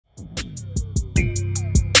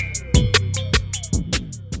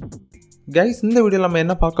Guys இந்த வீடியோவில் நம்ம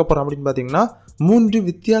என்ன பார்க்க போகிறோம் அப்படின்னு பார்த்தீங்கன்னா 3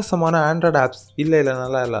 வித்தியாசமான ஆண்ட்ராய்டு ஆப்ஸ் இல்லை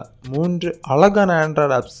நல்லா இல்லை 3 அழகான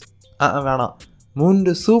ஆண்ட்ராய்டு ஆப்ஸ் வேணாம்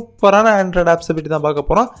 3 சூப்பரான ஆண்ட்ராய்டு ஆப்ஸை பற்றி தான் பார்க்க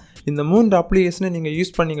போகிறோம். இந்த 3 அப்ளிகேஷனை நீங்கள்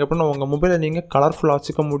யூஸ் பண்ணிங்க அப்படின்னா உங்கள் மொபைலை நீங்கள் கலர்ஃபுல்லாக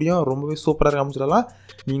வச்சுக்க முடியும், ரொம்பவே சூப்பராக காமிச்சிடலாம்.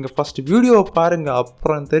 நீங்கள் ஃபஸ்ட்டு வீடியோவை பாருங்கள்,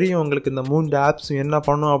 அப்புறம் தெரியும் உங்களுக்கு இந்த 3 ஆப்ஸும் என்ன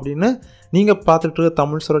பண்ணும் அப்படின்னு. நீங்கள் பார்த்துட்டு இருக்க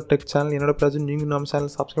தமிழ் சொல்ல டெக் சேனல் என்னோட பிரச்சனை. நீங்கள் நம்ம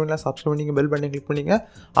சேனல் சப்ஸ்கிரைப் பண்ணிங்க, பெல் பட்டனை கிளிக் பண்ணிங்க,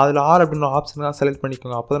 அதில் ஆல் அப்படின்னு ஆப்ஷன் தான் செலக்ட்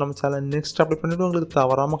பண்ணிக்கோங்க. அப்போ தான் நம்ம சேனல் நெக்ஸ்ட் அப்டேட் பண்ணிவிட்டு உங்களுக்கு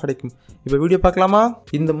தவறாமல் கிடைக்கும். இப்போ வீடியோ பார்க்கலாமா?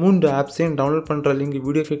 இந்த 3 ஆப்ஸையும் டவுன்லோட் பண்ணுற லிங்க்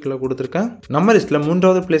வீடியோ கீழே கொடுத்துருக்கேன். நம்ம லிஸ்ட்டில்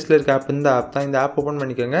 3வது பிளேஸில் இருக்க ஆப் இந்த ஆப் தான். இந்த ஆப் ஓப்பன்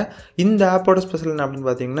பண்ணிக்கோங்க. இந்த ஆப்போட ஸ்பெஷல் என்ன அப்படின்னு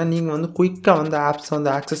பார்த்தீங்கன்னா, நீங்கள் வந்து குயிக்காக வந்து ஆப்ஸ் வந்து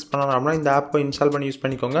ஆக்சஸ் பண்ணணும் அப்படின்னா இந்த ஆப்பை இன்ஸ்டால் பண்ணி யூஸ்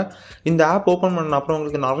பண்ணிக்கோங்க. இந்த ஆப் ஓப்பன் பண்ண அப்புறம்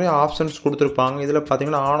உங்களுக்கு நிறைய ஆப்ஷன்ஸ் கொடுத்துருப்பாங்க. இதில்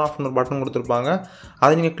பார்த்தீங்கன்னா ஆன் ஆஃப்னு ஒரு பட்டன் கொடுத்துருப்பாங்க.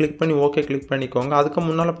 அதை நீங்கள் கிளிக் பண்ணி ஓகே கிளிக் பண்ணிக்கோங்க. அதுக்கு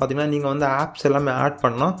முன்னால் பார்த்தீங்கன்னா நீங்கள் வந்து ஆப்ஸ் எல்லாமே ஆட்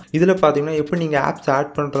பண்ணணும். இதில் பார்த்தீங்கன்னா எப்படி நீங்கள் ஆப்ஸ்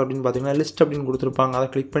ஆட் பண்ணுறது அப்படின்னு பார்த்தீங்கன்னா லிஸ்ட் அப்படின்னு கொடுத்துருப்பாங்க. அதை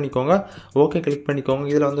கிளிக் பண்ணிக்கோங்க, ஓகே கிளிக் பண்ணிக்கோங்க.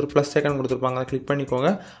 இதில் வந்து ஒரு ப்ளஸ் ஐக்கான் கொடுத்துருப்பாங்க, அதை கிளிக்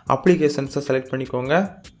பண்ணிக்கோங்க. அப்ளிகேஷன்ஸை செலக்ட் பண்ணிக்கோங்க.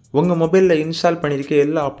 உங்கள் மொபைலில் இன்ஸ்டால் பண்ணியிருக்க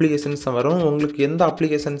எல்லா அப்ளிகேஷன்ஸும் வரும். உங்களுக்கு எந்த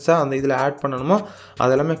அப்ளிகேஷன்ஸை அந்த இதில் ஆட் பண்ணணுமோ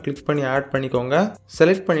அதெல்லாமே கிளிக் பண்ணி ஆட் பண்ணிக்கோங்க.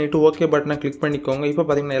 செலக்ட் பண்ணிவிட்டு ஓகே பட்டனை கிளிக் பண்ணிக்கோங்க. இப்போ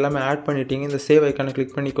பார்த்தீங்கன்னா எல்லாமே ஆட் பண்ணிட்டீங்க. இந்த சேவ் ஐக்கானை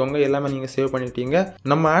கிளிக் பண்ணிக்கோங்க. எல்லாமே நீங்கள் சேவ் பண்ணிட்டீங்க.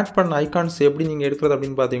 நம்ம ஆட் பண்ண ஐக்கான்ஸ் எப்படி நீங்கள் எடுக்கிறது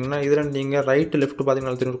அப்படின்னு பார்த்தீங்கன்னா, இதில் நீங்கள் ரைட்டு லெஃப்ட்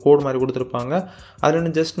பார்த்தீங்கன்னா ஒரு கோடு மாதிரி கொடுத்துருப்பாங்க.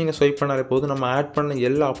 அதில் ஜஸ்ட் நீங்கள் ஸ்வைப் பண்ணாலே போதும். நம்ம ஆட் பண்ண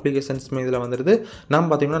எல்லா அப்ளிகேஷன்ஸுமே இதில் வந்துடுது. நம்ம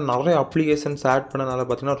பார்த்தீங்கன்னா நிறைய அப்ளிகேஷன்ஸ் ஆட் பண்ணனால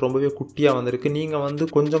பார்த்தீங்கன்னா ரொம்பவே குட்டியாக வந்திருக்கு. நீங்கள் வந்து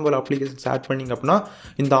கொஞ்சம் போல் அப்ளிகேஷன்ஸ் ஆட் பண்ணிங்க அப்படின்னா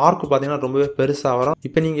இந்த ஆர்க்கு பார்த்தீங்கன்னா ரொம்பவே பெருசாக வரும்.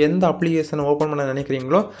 இப்போ நீங்கள் எந்த அப்ளிகேஷனை ஓப்பன் பண்ண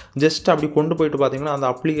நினைக்கிறீங்களோ ஜஸ்ட் அப்படி கொண்டு போயிட்டு பார்த்தீங்கன்னா அந்த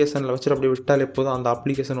அப்ளிகேஷனில் வச்சுட்டு அப்படி விட்டாலே போதும், அந்த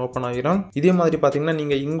அப்ளிகேஷன் ஓப்பன் ஆகிரும். இதே மாதிரி பார்த்தீங்கன்னா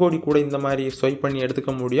நீங்கள் இங்கோடி கூட இந்த மாதிரி ஸ்வைப் பண்ணி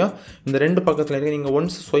எடுத்துக்க முடியும். இந்த 2 பக்கத்தில் இருக்க நீங்கள்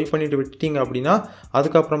ஒன்ஸ் ஸ்வைப் பண்ணிட்டு விட்டீங்க அப்படின்னா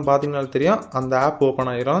அதுக்கப்புறம் பார்த்தீங்கன்னா தெரியும் அந்த ஆப் ஓப்பன்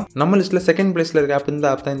ஆகிரும். நம்ம லிஸ்ட்டில் செகண்ட் பிளேஸில் இருக்க ஆப் இந்த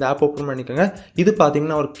ஆப் தான். இந்த ஆப் ஓப்பன் பண்ணிக்கோங்க. இது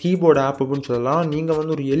பார்த்தீங்கன்னா ஒரு கீபோர்டு ஆப் அப்படின்னு சொல்லலாம். நீங்கள்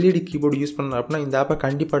வந்து ஒரு எல்இடி கீபோர்டு யூஸ் பண்ணலாம் அப்படின்னா இந்த ஆப்பை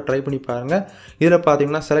கண்டிப்பாக ட்ரை பண்ணி பாருங்கள். இதில்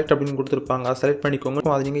பார்த்தீங்கன்னா செலக்ட் அப்படின்னு கொடுத்துருப்பாங்க, அதை செலக்ட் பண்ணிக்கோங்க.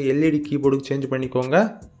 அது நீங்கள் எல்இடி கீபோர்டுக்கு சேஞ்ச் பண்ணிக்கோங்க.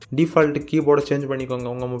 டிஃபால்ட் கீபோர்டை சேஞ்ச் பண்ணிக்கோங்க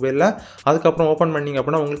உங்கள் மொபைலில். அதுக்கப்புறம் ஓப்பன் பண்ணிங்க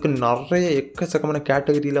அப்படின்னா உங்களுக்கு நிறைய எக்கச்சக்கமான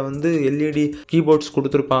கேட்டகரியில் வந்து எல்இடி கீபோர்ட்ஸ்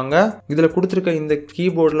கொடுத்துருப்பாங்க. இதில் கொடுத்துருக்க இந்த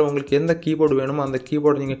கீபோர்டில் உங்களுக்கு எந்த கீபோர்டு வேணுமோ அந்த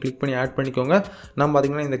கீபோர்டு நீங்கள் கிளிக் பண்ணி ஆட் பண்ணிக்கோங்க. நான்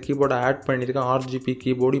பார்த்தீங்கன்னா இந்த கீபோர்டை ஆட் பண்ணியிருக்கேன், RGB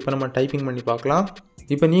கீபோர்டு. இப்போ நம்ம டைப்பிங் பண்ணி பார்க்கலாம்.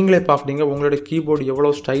 இப்போ நீங்களே பார்க்குறீங்க உங்களோட கீபோர்டு எவ்வளோ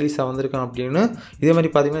ஸ்டைலிஷாக வந்திருக்கும் அப்படின்னு. இதே மாதிரி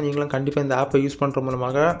பார்த்தீங்கன்னா நீங்களும் கண்டிப்பாக இந்த ஆப்பை யூஸ் பண்ணுற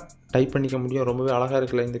மூலமாக டைப் பண்ணிக்க முடியும். ரொம்பவே அழகாக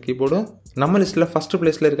இருக்குல்ல இந்த கீபோர்டு. நம்ம லிஸ்ட்டில் ஃபஸ்ட்டு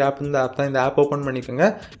பிளேஸில் இருக்க ஆப் இந்த ஆப் தான். இந்த ஆப் ஓப்பன் பண்ணிக்கோங்க.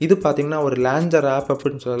 இது பார்த்தீங்கன்னா ஒரு லான்ச்சர் ஆப்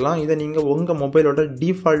அப்படின்னு சொல்லலாம். இதை நீங்கள் உங்கள் மொபைலோட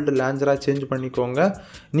டிஃபால்ட் லான்ச்சராக சேஞ்ச் பண்ணிக்கோங்க.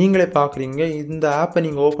 நீங்களே பார்க்குறீங்க இந்த ஆப்பை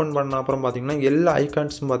நீங்கள் ஓப்பன் பண்ண அப்புறம் பார்த்தீங்கன்னா எல்லா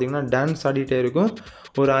ஐகான்ஸும் பார்த்தீங்கன்னா டான்ஸ் ஆடிட்டே இருக்கும்.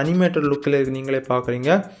 ஒரு அனிமேட்டட் லுக்கில் இருக்குது, நீங்களே பார்க்குறீங்க.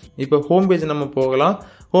 இப்போ ஹோம் பேஜ் நம்ம போகலாம்.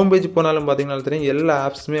 ஹோம் பேஜ் போனாலும் பார்த்தீங்கன்னா தெரியும் எல்லா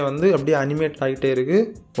ஆப்ஸுமே வந்து அப்படியே அனிமேட் ஆகிட்டே இருக்குது.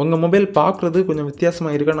 உங்கள் மொபைல் பார்க்குறது கொஞ்சம்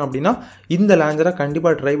வித்தியாசமாக இருக்கணும் அப்படின்னா இந்த லான்ச்சரை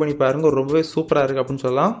கண்டிப்பாக ட்ரை பண்ணி பாருங்கள், ரொம்பவே சூப்பராக இருக்குது அப்படின்னு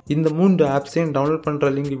சொல்லலாம். இந்த 3 ஆப்ஸையும் டவுன்லோட்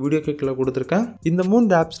பண்ணுற லிங்க் வீடியோ கீழே கொடுத்துருக்கேன். இந்த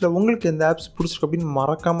 3 ஆப்ஸில் உங்களுக்கு எந்த ஆப்ஸ் பிடிச்சிருக்கு அப்படின்னு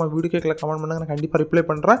மறக்காமல் வீடியோ கீழே கமெண்ட் பண்ணுங்க, நான் கண்டிப்பாக ரிப்ளை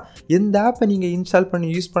பண்ணுறேன். எந்த ஆப்பை நீங்கள் இன்ஸ்டால் பண்ணி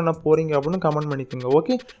யூஸ் பண்ண போகிறீங்க அப்படின்னு கமெண்ட் பண்ணிக்கோங்க.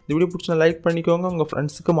 ஓகே, இந்த வீடியோ பிடிச்சா லைக் பண்ணிக்கோங்க, உங்கள்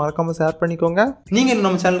ஃப்ரெண்ட்ஸுக்கு மறக்காமல் ஷேர் பண்ணிக்கோங்க. நீங்கள்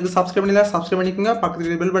நம்ம சேனலுக்கு சப்ஸ்கிரைப் பண்ணிக்கோங்க,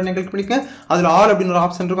 பக்கத்தில் பெல் பட்டனை கிளிக் பண்ணிக்கோங்க. அதில் ஆல் அப்படின்னு ஒரு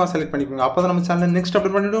ஆப்ஷன் இருக்கும், செலக்ட் பண்ணிக்கோங்க. அப்போ தான் நம்ம சேனல் நெக்ஸ்ட்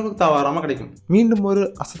அப்டேட் பண்ணிட்டு உங்களுக்கு தவறாமல் கிடைக்கும். மீண்டும் ஒரு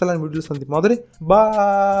அசத்தலான வீடியோ சந்திப்போம்.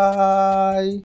 பாய்.